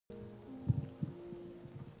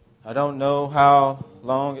I don't know how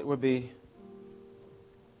long it will be.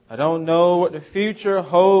 I don't know what the future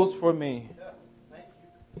holds for me.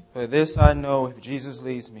 But this I know, if Jesus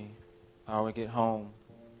leads me, I will get home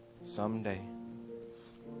someday.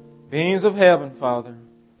 Beings of heaven, Father,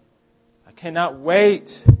 I cannot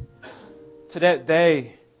wait to that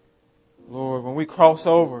day, Lord, when we cross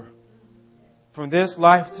over from this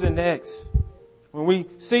life to the next. When we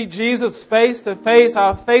see Jesus face to face,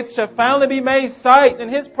 our faith shall finally be made sight in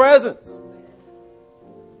His presence.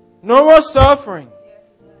 No more suffering.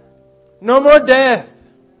 No more death.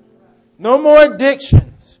 No more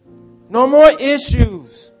addictions. No more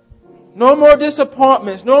issues. No more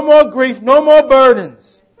disappointments. No more grief. No more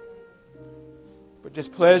burdens. But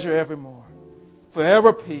just pleasure evermore.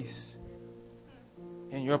 Forever peace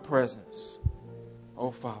in Your presence,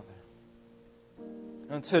 oh Father.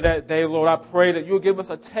 Until that day, Lord, I pray that You'll give us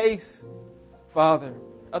a taste, Father,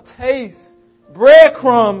 a taste,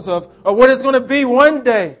 breadcrumbs of what it's going to be one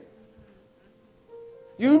day.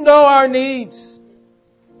 You know our needs.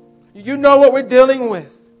 You know what we're dealing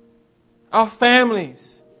with. Our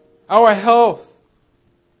families, our health,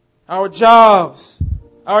 our jobs,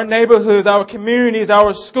 our neighborhoods, our communities,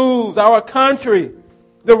 our schools, our country,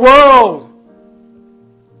 the world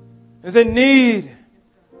is in need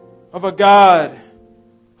of a God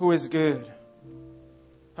who is good.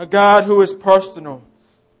 A God who is personal.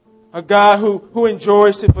 A God who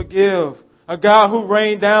enjoys to forgive. A God who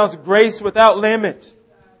rains down grace without limit.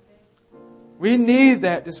 We need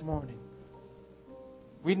that this morning.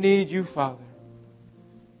 We need You, Father,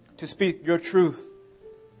 to speak Your truth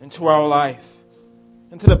into our life.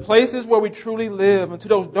 Into the places where we truly live. Into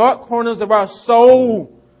those dark corners of our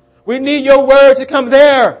soul. We need Your word to come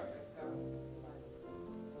there.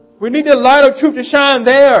 We need the light of truth to shine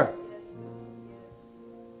there.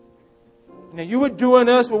 Now You would do in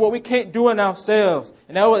us what we can't do in ourselves.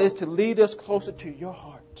 And that is to lead us closer to Your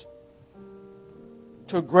heart.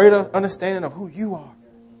 To a greater understanding of who You are.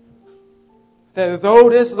 That though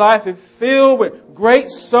this life is filled with great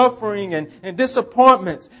suffering and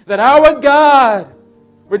disappointments, that our God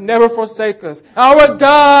would never forsake us. Our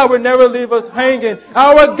God would never leave us hanging.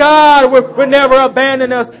 Our God would never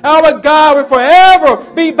abandon us. Our God would forever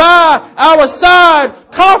be by our side,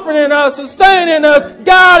 comforting us, sustaining us,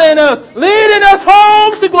 guiding us, leading us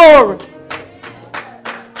home to glory.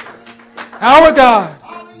 Our God.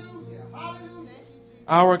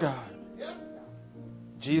 Our God.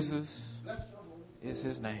 Jesus is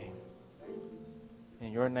His name.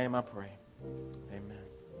 In Your name I pray. Amen.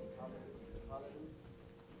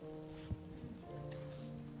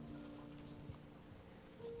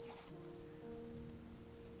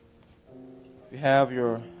 If you have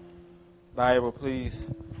your Bible, please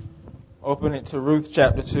open it to Ruth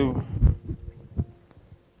chapter 2.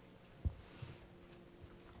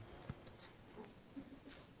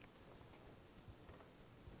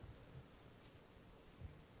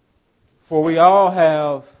 For we all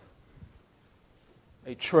have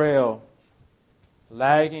a trail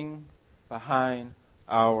lagging behind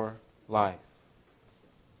our life.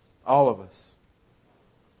 All of us.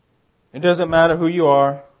 It doesn't matter who you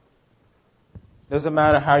are. Doesn't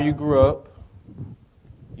matter how you grew up.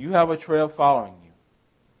 You have a trail following you.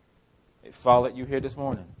 It followed you here this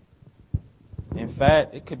morning. In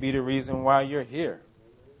fact, it could be the reason why you're here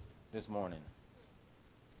this morning.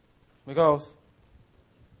 Because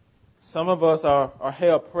some of us are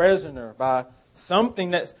held prisoner by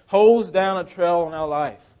something that holds down a trail in our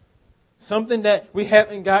life. Something that we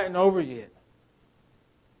haven't gotten over yet.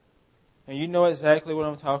 And you know exactly what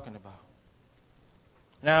I'm talking about.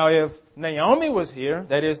 Now, if Naomi was here,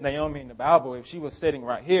 that is Naomi in the Bible, if she was sitting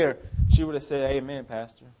right here, she would have said, "Amen,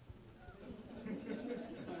 Pastor."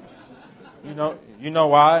 You know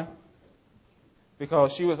why?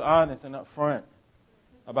 Because she was honest and upfront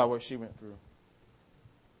about what she went through.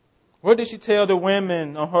 What did she tell the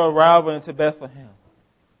women on her arrival into Bethlehem?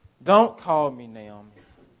 Don't call me Naomi.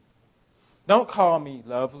 Don't call me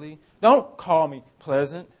lovely. Don't call me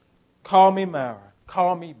pleasant. Call me Mara.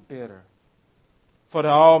 Call me bitter. For the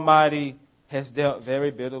Almighty has dealt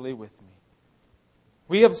very bitterly with me.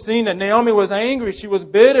 We have seen that Naomi was angry. She was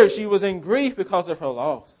bitter. She was in grief because of her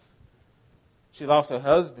loss. She lost her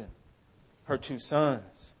husband, her 2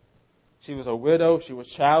 sons. She was a widow. She was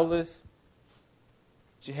childless.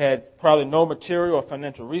 She had probably no material or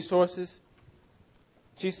financial resources.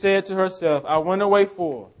 She said to herself, "I went away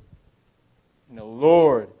full, and the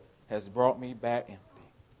Lord has brought me back empty."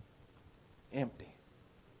 Empty.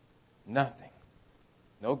 Nothing.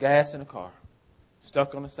 No gas in the car.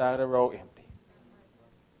 Stuck on the side of the road, empty.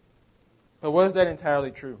 But was that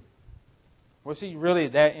entirely true? Was she really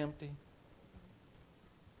that empty?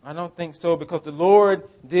 I don't think so, because the Lord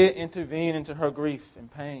did intervene into her grief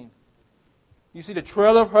and pain. You see, the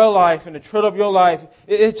trail of her life and the trail of your life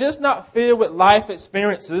is just not filled with life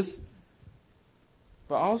experiences,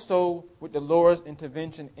 but also with the Lord's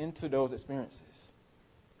intervention into those experiences.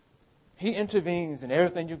 He intervenes in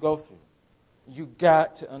everything you go through. You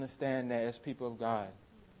got to understand that as people of God,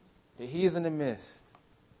 that He is in the midst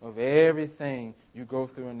of everything you go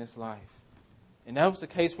through in this life. And that was the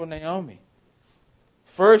case for Naomi.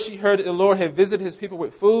 First, she heard that the Lord had visited His people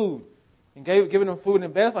with food and given them food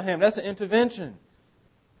in Bethlehem. That's an intervention.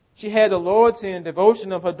 She had the loyalty and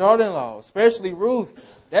devotion of her daughter-in-law, especially Ruth.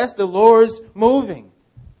 That's the Lord's moving.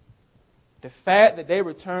 The fact that they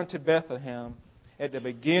returned to Bethlehem at the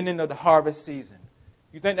beginning of the harvest season.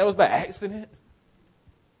 You think that was by accident?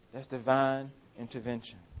 That's divine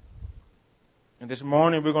intervention. And this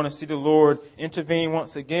morning we're going to see the Lord intervene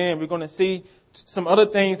once again. We're going to see some other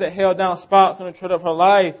things that held down spots on the trail of her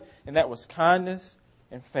life, and that was kindness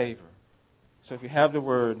and favor. So if you have the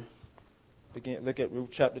word, look at Ruth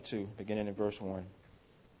chapter 2, beginning in verse 1.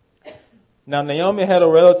 Now Naomi had a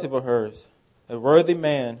relative of hers, a worthy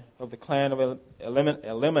man of the clan of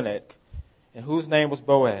Elimelech, and whose name was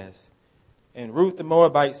Boaz. And Ruth the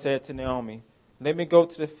Moabite said to Naomi, let me go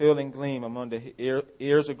to the field and glean among the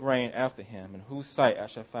ears of grain after him, in whose sight I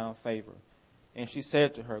shall find favor. And she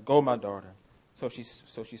said to her, go, my daughter. So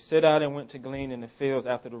she set out and went to glean in the fields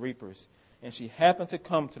after the reapers. And she happened to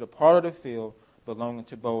come to the part of the field belonging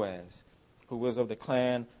to Boaz, who was of the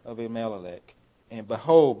clan of Elimelech. And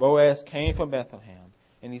behold, Boaz came from Bethlehem,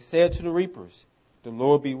 and he said to the reapers, the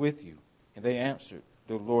Lord be with you. And they answered,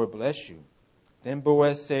 the Lord bless you. Then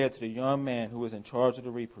Boaz said to the young man who was in charge of the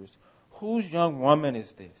reapers, whose young woman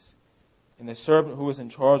is this? And the servant who was in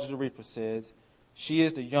charge of the reapers says, she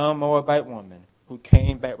is the young Moabite woman who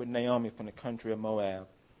came back with Naomi from the country of Moab.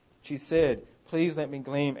 She said, please let me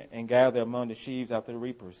glean and gather among the sheaves after the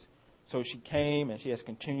reapers. So she came, and she has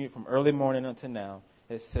continued from early morning until now,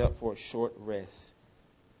 except for a short rest.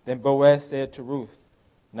 Then Boaz said to Ruth,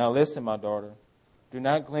 now listen, my daughter, do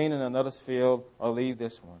not glean in another's field or leave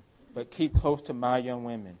this one, but keep close to my young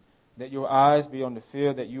women. Let your eyes be on the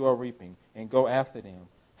field that you are reaping, and go after them.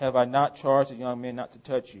 Have I not charged the young men not to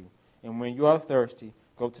touch you? And when you are thirsty,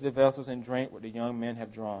 go to the vessels and drink what the young men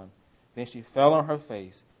have drawn. Then she fell on her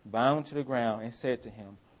face, bowed to the ground, and said to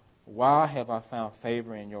him, why have I found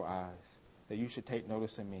favor in your eyes, that you should take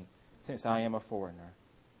notice of me, since I am a foreigner?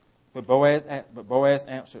 But Boaz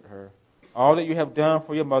answered her, all that you have done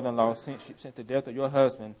for your mother-in-law since the death of your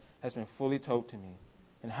husband has been fully told to me,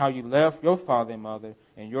 and how you left your father and mother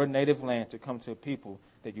and your native land to come to a people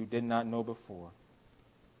that you did not know before.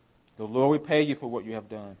 The Lord will pay you for what you have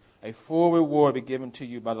done. A full reward be given to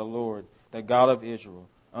you by the Lord, the God of Israel,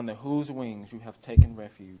 under whose wings you have taken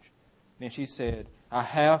refuge. Then she said, I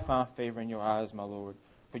have found favor in your eyes, my Lord,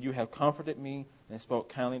 for you have comforted me and spoke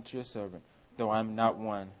kindly to your servant, though I am not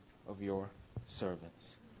one of your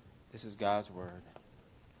servants. This is God's word.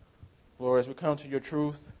 Lord, as we come to your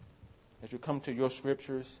truth, as we come to your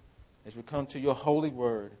scriptures, as we come to your holy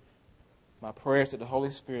word, my prayer is that the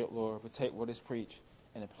Holy Spirit, Lord, will take what is preached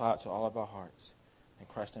and apply it to all of our hearts. In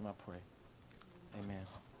Christ's name I pray. Amen.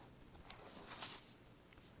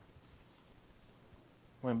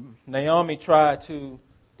 When Naomi tried to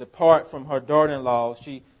depart from her daughter-in-law,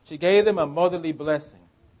 she gave them a motherly blessing.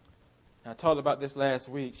 I talked about this last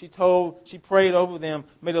week. She prayed over them,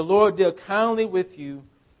 may the Lord deal kindly with you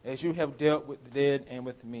as you have dealt with the dead and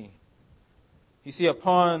with me. You see,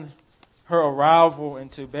 upon her arrival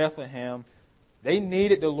into Bethlehem, they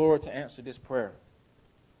needed the Lord to answer this prayer.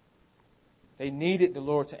 They needed the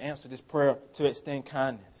Lord to answer this prayer to extend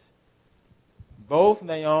kindness. Both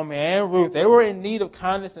Naomi and Ruth, they were in need of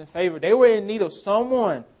kindness and favor. They were in need of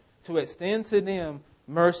someone to extend to them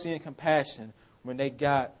mercy and compassion when they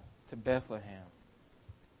got to Bethlehem.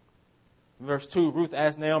 In verse 2, Ruth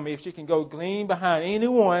asked Naomi if she can go glean behind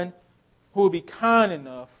anyone who would be kind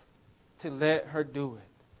enough to let her do it.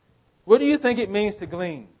 What do you think it means to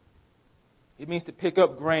glean? It means to pick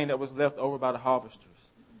up grain that was left over by the harvesters.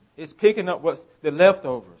 It's picking up what's the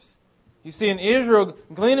leftovers. You see, in Israel,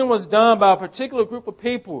 gleaning was done by a particular group of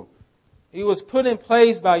people. It was put in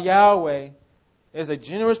place by Yahweh as a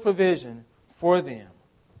generous provision for them.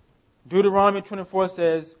 Deuteronomy 24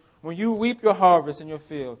 says, when you reap your harvest in your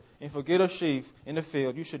field and forget a sheaf in the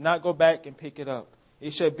field, you should not go back and pick it up.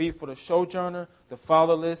 It shall be for the sojourner, the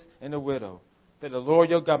fatherless, and the widow, that the Lord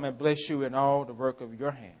your God may bless you in all the work of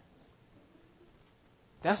your hands.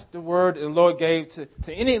 That's the word the Lord gave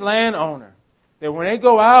to any landowner. That when they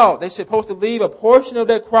go out, they're supposed to leave a portion of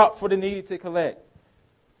their crop for the needy to collect.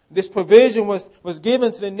 This provision was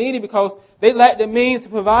given to the needy because they lacked the means to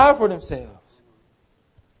provide for themselves.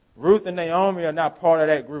 Ruth and Naomi are not part of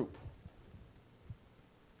that group.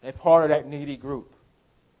 They're part of that needy group.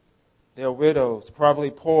 They're widows,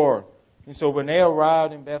 probably poor. And so when they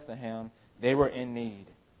arrived in Bethlehem, they were in need.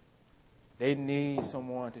 They need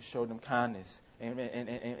someone to show them kindness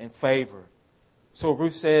and favor. So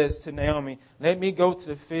Ruth says to Naomi, let me go to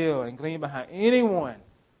the field and glean behind anyone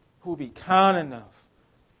who will be kind enough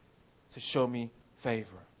to show me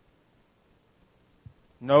favor.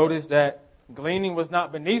 Notice that gleaning was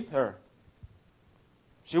not beneath her.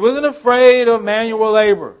 She wasn't afraid of manual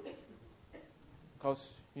labor.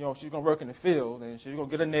 Because, she's going to work in the field and she's going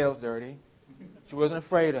to get her nails dirty. She wasn't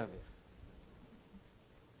afraid of it.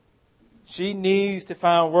 She needs to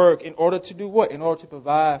find work in order to do what? In order to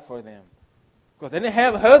provide for them. Because they didn't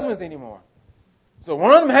have husbands anymore. So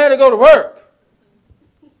one of them had to go to work.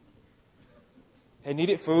 They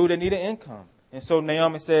needed food, they needed income. And so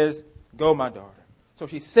Naomi says, go, my daughter. So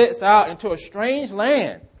she sets out into a strange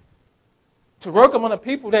land to work among a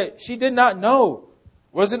people that she did not know.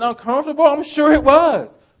 Was it uncomfortable? I'm sure it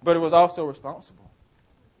was. But it was also responsible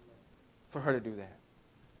for her to do that.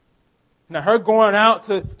 Now, her going out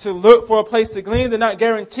to look for a place to glean did not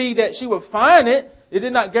guarantee that she would find it. It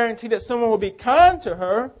did not guarantee that someone would be kind to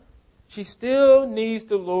her. She still needs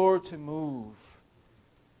the Lord to move.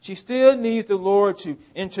 She still needs the Lord to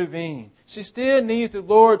intervene. She still needs the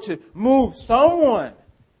Lord to move someone,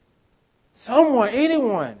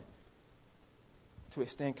 anyone, to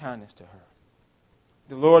extend kindness to her.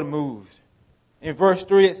 The Lord moved. In verse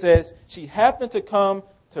 3 it says, she happened to come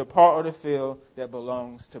to a part of the field that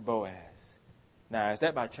belongs to Boaz. Now, is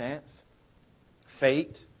that by chance?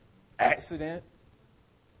 Fate? Accident?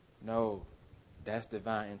 No, that's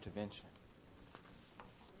divine intervention.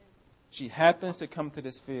 She happens to come to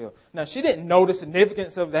this field. Now, she didn't know the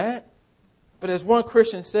significance of that. But as one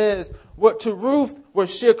Christian says, what to Ruth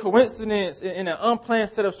was sheer coincidence in an unplanned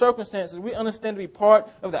set of circumstances, we understand to be part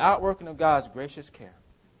of the outworking of God's gracious care.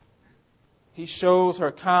 He shows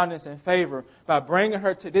her kindness and favor by bringing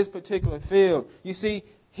her to this particular field. You see,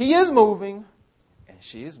 He is moving, and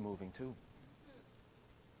she is moving too.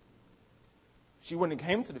 She wouldn't have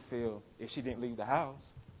came to the field if she didn't leave the house.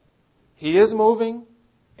 He is moving,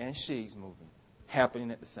 and she's moving,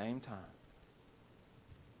 happening at the same time.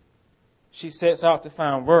 She sets out to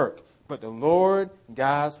find work, but the Lord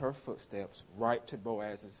guides her footsteps right to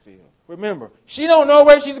Boaz's field. Remember, she don't know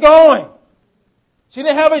where she's going. She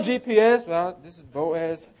didn't have a GPS. Well, this is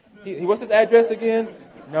Boaz. What's his address again?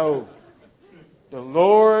 No. The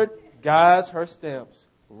Lord guides her steps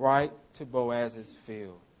right to Boaz's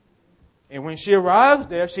field. And when she arrives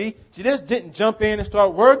there, she just didn't jump in and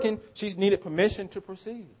start working. She needed permission to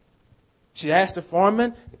proceed. She asked the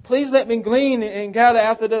foreman, please let me glean and gather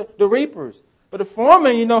after the reapers. But the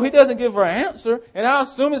foreman, he doesn't give her an answer. And I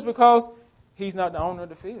assume it's because he's not the owner of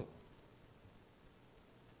the field.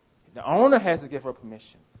 The owner has to give her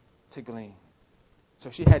permission to glean. So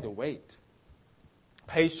she had to wait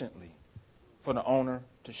patiently for the owner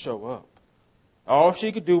to show up. All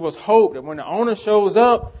she could do was hope that when the owner shows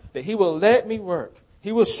up, that he will let me work.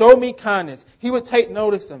 He will show me kindness. He will take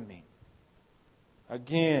notice of me.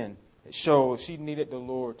 Again, it shows she needed the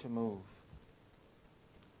Lord to move.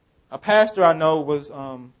 A pastor I know was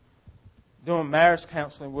doing marriage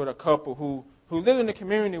counseling with a couple who lived in the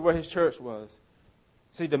community where his church was.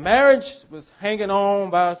 See, the marriage was hanging on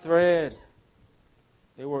by a thread.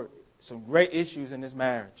 There were some great issues in this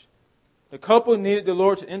marriage. The couple needed the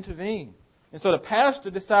Lord to intervene. And so the pastor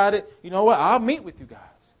decided, I'll meet with you guys.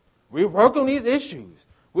 We'll work on these issues.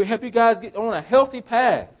 We'll help you guys get on a healthy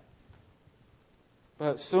path.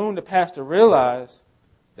 But soon the pastor realized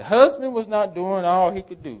the husband was not doing all he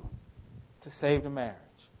could do to save the marriage.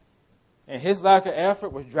 And his lack of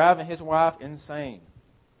effort was driving his wife insane.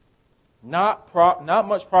 Not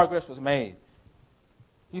much progress was made.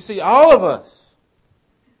 You see, all of us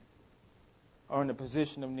are in a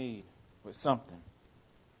position of need with something.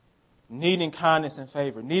 Needing kindness and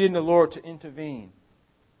favor. Needing the Lord to intervene.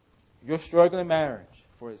 Your struggling marriage,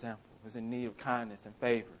 for example, is in need of kindness and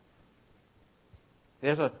favor.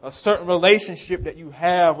 There's a certain relationship that you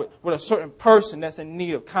have with a certain person that's in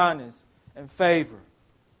need of kindness and favor.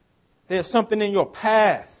 There's something in your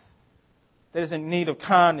past that is in need of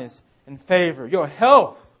kindness and favor. Your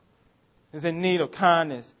health is in need of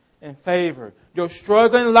kindness and favor. Your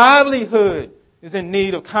struggling livelihood is in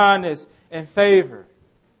need of kindness and favor.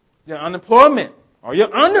 Your unemployment or your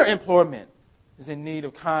underemployment is in need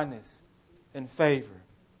of kindness and favor.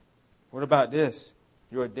 What about this?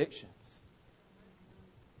 Your addictions.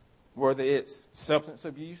 Whether it's substance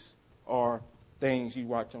abuse or things you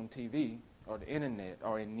watch on TV or the internet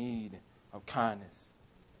are in need of kindness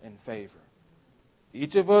and favor.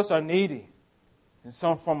 Each of us are needy in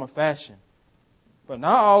some form or fashion. But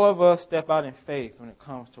not all of us step out in faith when it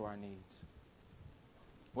comes to our needs.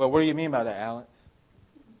 Well, what do you mean by that, Alex?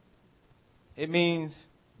 It means,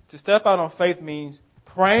 to step out on faith means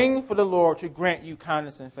praying for the Lord to grant you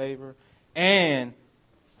kindness and favor, and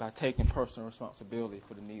by taking personal responsibility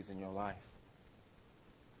for the needs in your life.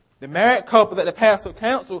 The married couple that the pastor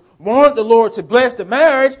counseled wanted the Lord to bless the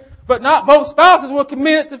marriage, but not both spouses were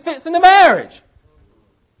committed to fixing the marriage.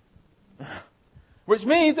 Which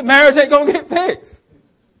means the marriage ain't going to get fixed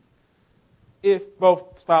if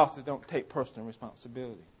both spouses don't take personal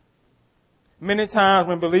responsibility. Many times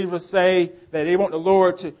when believers say that they want the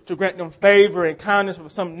Lord to grant them favor and kindness for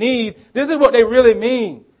some need, this is what they really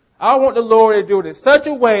mean. I want the Lord to do it in such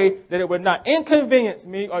a way that it would not inconvenience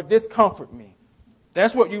me or discomfort me.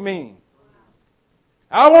 That's what you mean.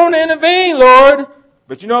 I want to intervene, Lord,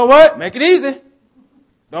 but you know what? Make it easy.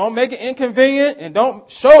 Don't make it inconvenient, and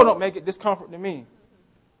don't make it discomfort to me.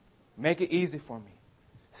 Make it easy for me.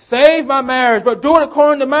 Save my marriage, but do it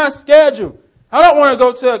according to my schedule. I don't want to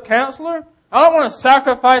go to a counselor. I don't want to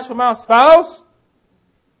sacrifice for my spouse.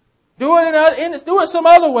 Do it some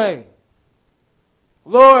other way.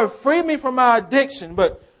 Lord, free me from my addiction,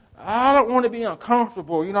 but I don't want to be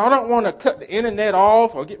uncomfortable. I don't want to cut the internet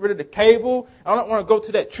off or get rid of the cable. I don't want to go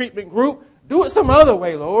to that treatment group. Do it some other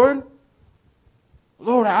way, Lord.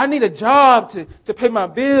 Lord, I need a job to pay my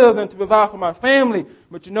bills and to provide for my family.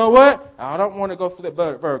 But you know what? I don't want to go flip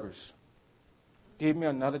burgers. Give me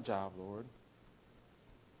another job, Lord.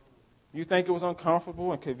 You think it was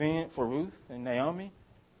uncomfortable and convenient for Ruth and Naomi?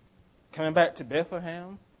 Coming back to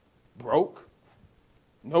Bethlehem, broke,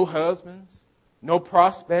 no husbands, no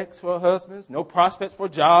prospects for husbands, no prospects for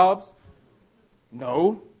jobs.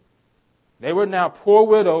 No. They were now poor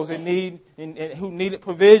widows who needed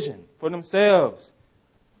provision for themselves.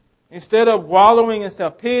 Instead of wallowing in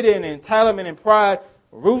self-pity and entitlement and pride,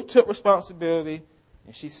 Ruth took responsibility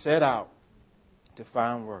and she set out to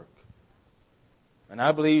find work. And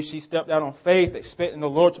I believe she stepped out on faith, expecting the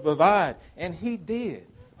Lord to provide. And He did,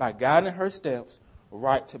 by guiding her steps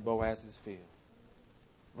right to Boaz's field.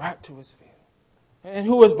 Right to his field. And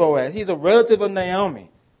who is Boaz? He's a relative of Naomi,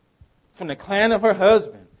 from the clan of her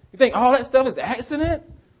husband. You think all that stuff is accident?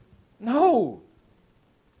 No.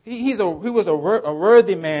 He was a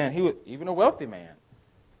worthy man. He was even a wealthy man.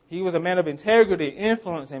 He was a man of integrity,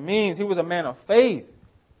 influence, and means. He was a man of faith.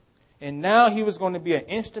 And now he was going to be an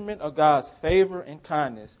instrument of God's favor and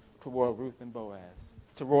kindness toward Ruth and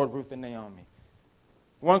toward Ruth and Naomi.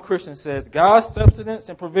 One Christian says, God's sustenance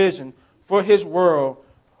and provision for His world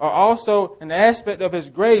are also an aspect of His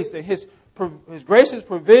grace, and His gracious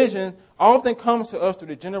provision often comes to us through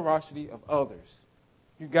the generosity of others.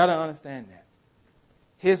 You've got to understand that.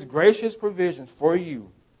 His gracious provisions for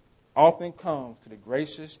you often comes to the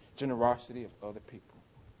gracious generosity of other people.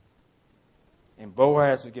 And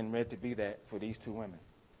Boaz was getting ready to be that for these two women.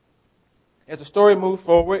 As the story moved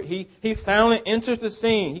forward, he finally enters the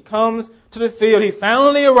scene. He comes to the field. He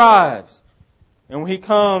finally arrives. And when he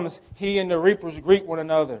comes, he and the reapers greet one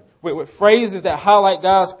another with phrases that highlight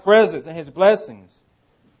God's presence and His blessings.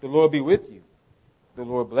 The Lord be with you. The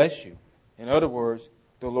Lord bless you. In other words,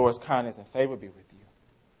 the Lord's kindness and favor be with you.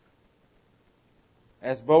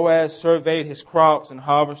 As Boaz surveyed his crops and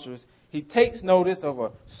harvesters, he takes notice of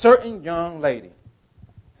a certain young lady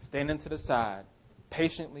standing to the side,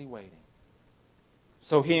 patiently waiting.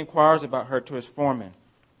 So he inquires about her to his foreman.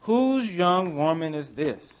 Whose young woman is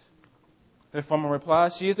this? The foreman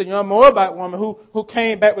replies, she is the young Moabite woman who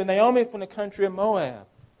came back with Naomi from the country of Moab.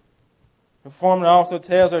 The foreman also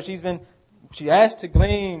tells her she asked to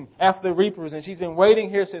glean after the reapers, and she's been waiting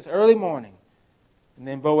here since early morning. And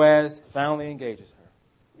then Boaz finally engages her.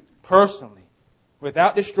 Personally,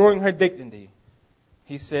 without destroying her dignity,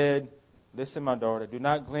 he said, listen, my daughter, do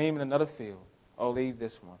not glean in another field or leave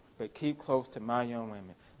this one, but keep close to my young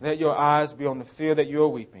women. Let your eyes be on the field that you are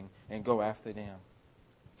weeping and go after them.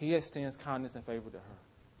 He extends kindness and favor to her.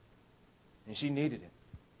 And she needed it.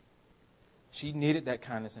 She needed that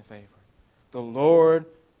kindness and favor. The Lord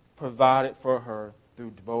provided for her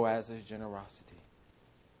through Boaz's generosity.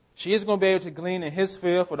 She is going to be able to glean in his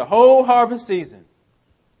field for the whole harvest season.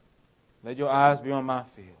 Let your eyes be on my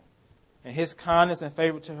field. And his kindness and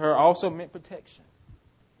favor to her also meant protection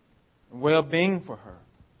and well-being for her.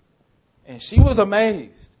 And she was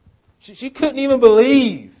amazed. She couldn't even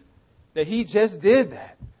believe that he just did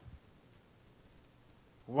that.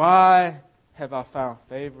 Why have I found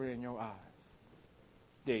favor in your eyes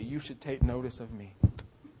that you should take notice of me,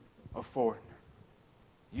 a foreigner?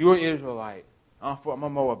 You're an Israelite. For I'm a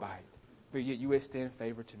Moabite, but yet you extend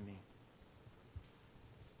favor to me.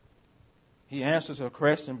 He answers her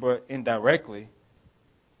question, but indirectly.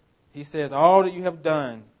 He says, all that you have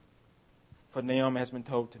done for Naomi has been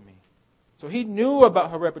told to me. So he knew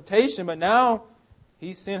about her reputation, but now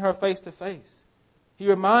he's seen her face to face. He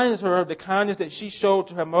reminds her of the kindness that she showed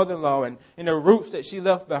to her mother-in-law and the roots that she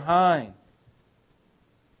left behind.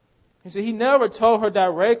 You see, he never told her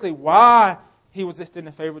directly why he was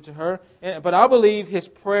extending favor to her. But I believe his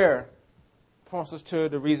prayer points us to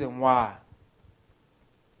the reason why.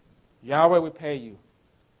 Yahweh will pay you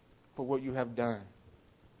for what you have done.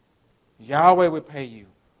 Yahweh will pay you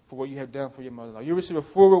for what you have done for your mother-in-law. You receive a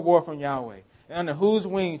full reward from Yahweh. And under whose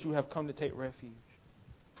wings you have come to take refuge.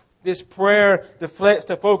 This prayer deflects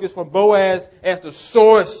the focus from Boaz as the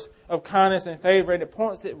source of kindness and favor, and it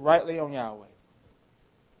points it rightly on Yahweh.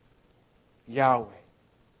 Yahweh,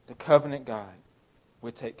 the covenant God,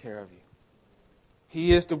 will take care of you.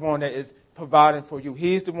 He is the one that is providing for you.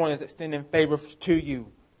 He is the one that is extending favor to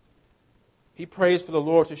you. He prays for the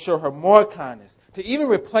Lord to show her more kindness, to even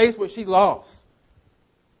replace what she lost,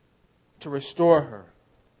 to restore her.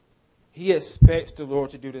 He expects the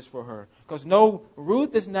Lord to do this for her. Because no,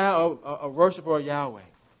 Ruth is now a worshiper of Yahweh.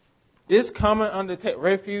 This coming under take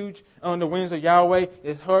refuge on the wings of Yahweh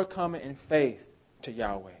is her coming in faith to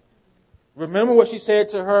Yahweh. Remember what she said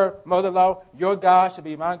to her mother-in-law, your God shall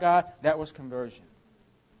be my God. That was conversion.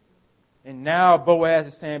 And now Boaz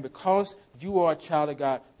is saying, because you are a child of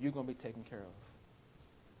God, you're going to be taken care of.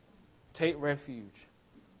 Take refuge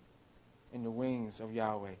in the wings of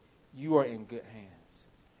Yahweh. You are in good hands.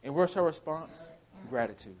 And what's her response?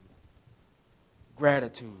 Gratitude.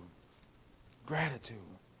 Gratitude. Gratitude.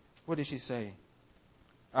 What did she say?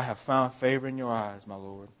 I have found favor in your eyes, my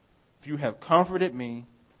Lord. For you have comforted me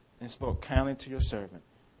and spoke kindly to your servant,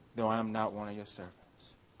 though I am not one of your servants.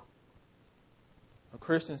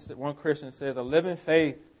 One Christian says, a living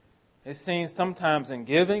faith is seen sometimes in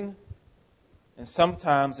giving and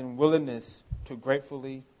sometimes in willingness to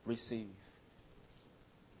gratefully receive.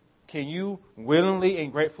 Can you willingly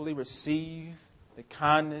and gratefully receive the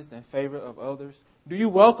kindness and favor of others? Do you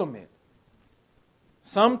welcome it?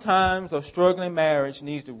 Sometimes a struggling marriage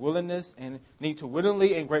needs the willingness and need to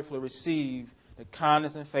willingly and gratefully receive the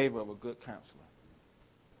kindness and favor of a good counselor.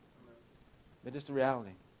 But it's the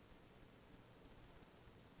reality.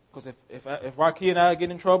 Because if Rocky and I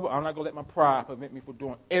get in trouble, I'm not going to let my pride prevent me from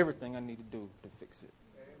doing everything I need to do to fix it.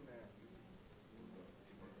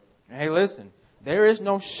 And hey, listen, there is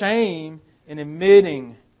no shame in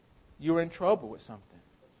admitting you're in trouble with something.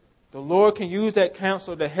 The Lord can use that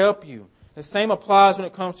counselor to help you. The same applies when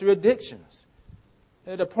it comes to your addictions.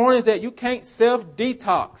 The point is that you can't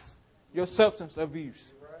self-detox your substance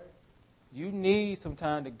abuse. You need some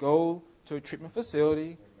time to go to a treatment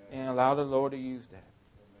facility and allow the Lord to use that.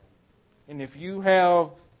 And if you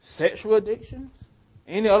have sexual addictions,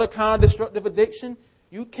 any other kind of destructive addiction,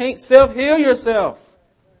 you can't self-heal yourself.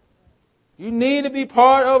 You need to be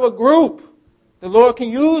part of a group. The Lord can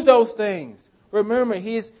use those things. Remember,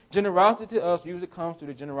 His generosity to us usually comes through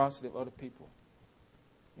the generosity of other people.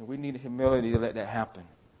 And we need the humility to let that happen.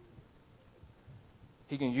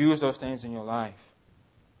 He can use those things in your life.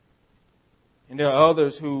 And there are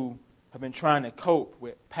others who have been trying to cope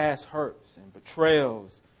with past hurts and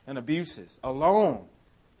betrayals and abuses alone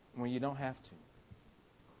when you don't have to.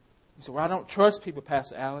 You say, well, I don't trust people,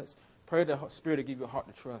 Pastor Alex. Pray the Spirit to give you a heart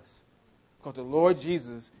to trust. Because the Lord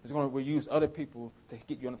Jesus is going to use other people to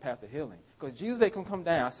get you on the path of healing. Because Jesus ain't going to come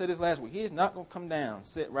down. I said this last week. He is not going to come down,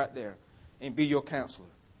 sit right there, and be your counselor.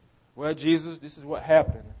 Well, Jesus, this is what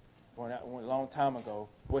happened a long time ago.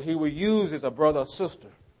 What He will use is a brother or sister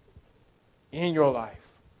in your life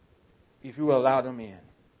if you will allow them in.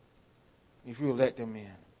 If you will let them in.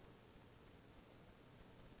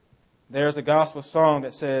 There's a gospel song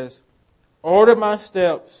that says, order my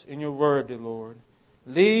steps in your word, dear Lord.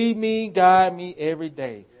 Lead me, guide me every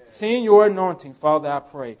day. Send your anointing, Father, I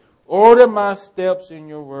pray. Order my steps in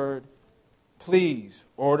your word. Please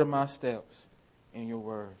order my steps in your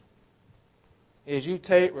word. As you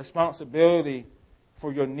take responsibility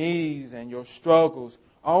for your needs and your struggles,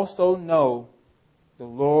 also know the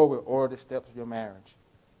Lord will order the steps of your marriage.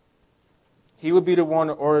 He will be the one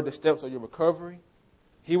to order the steps of your recovery.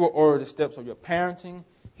 He will order the steps of your parenting.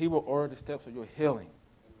 He will order the steps of your healing.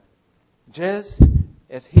 Just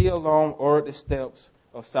as He alone ordered the steps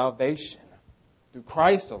of salvation through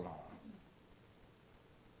Christ alone.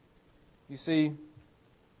 You see,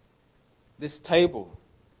 this table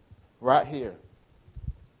right here.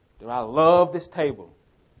 Do I love this table?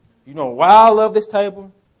 You know why I love this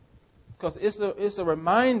table? Because it's a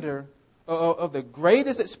reminder of the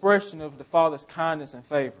greatest expression of the Father's kindness and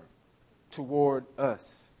favor toward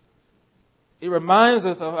us. It reminds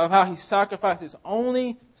us of how He sacrificed His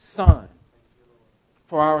only Son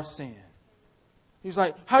for our sin. He's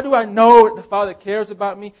like, how do I know that the Father cares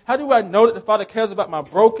about me? How do I know that the Father cares about my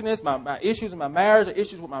brokenness, my issues in my marriage, or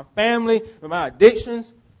issues with my family, with my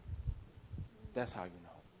addictions? That's how you know.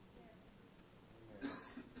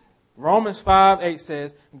 Romans 5:8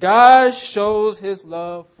 says, God shows His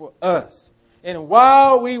love for us. And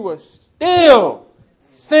while we were still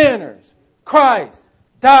sinners, Christ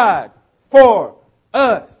died for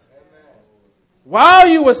us. While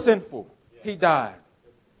you were sinful, He died.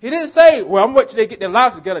 He didn't say, well, I'm waiting till they get their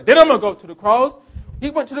lives together, then I'm going to go to the cross. He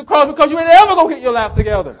went to the cross because you ain't ever going to get your lives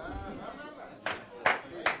together.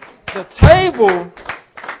 The table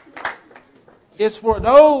is for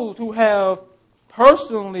those who have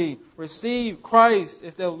personally received Christ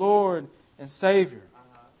as their Lord and Savior.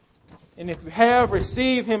 And if you have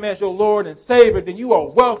received Him as your Lord and Savior, then you are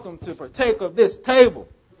welcome to partake of this table.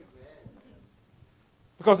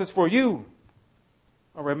 Because it's for you.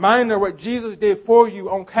 A reminder of what Jesus did for you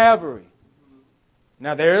on Calvary.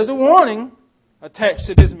 Now there is a warning attached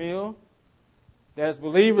to this meal. That as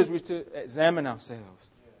believers we should examine ourselves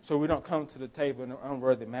so we don't come to the table in an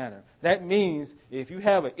unworthy manner. That means if you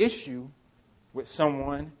have an issue with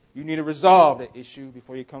someone, you need to resolve that issue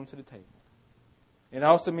before you come to the table. It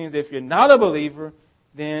also means that if you're not a believer,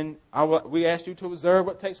 then we ask you to observe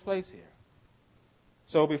what takes place here.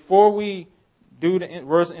 So before we do the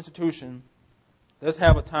words of institution, let's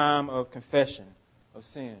have a time of confession of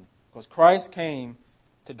sin. Because Christ came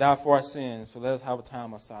to die for our sins, so let us have a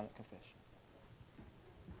time of silent confession.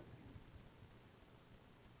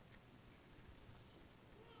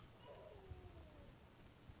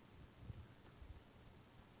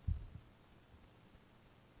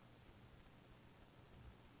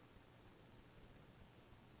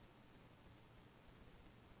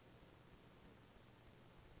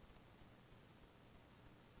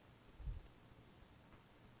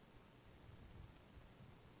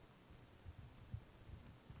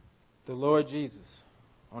 The Lord Jesus,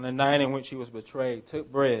 on the night in which He was betrayed,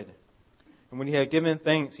 took bread, and when He had given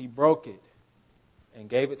thanks, He broke it and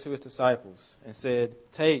gave it to His disciples and said,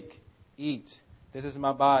 take, eat, this is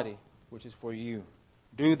my body, which is for you.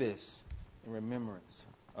 Do this in remembrance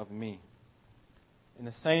of me. In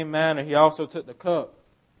the same manner, He also took the cup.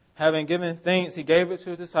 Having given thanks, He gave it to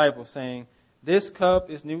His disciples, saying, this cup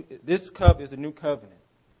is the new covenant,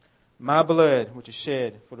 my blood, which is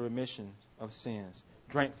shed for the remission of sins.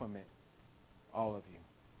 Drink from it, all of you.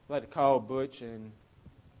 I'd like to call Butch and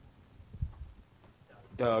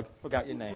Doug. Forgot your name.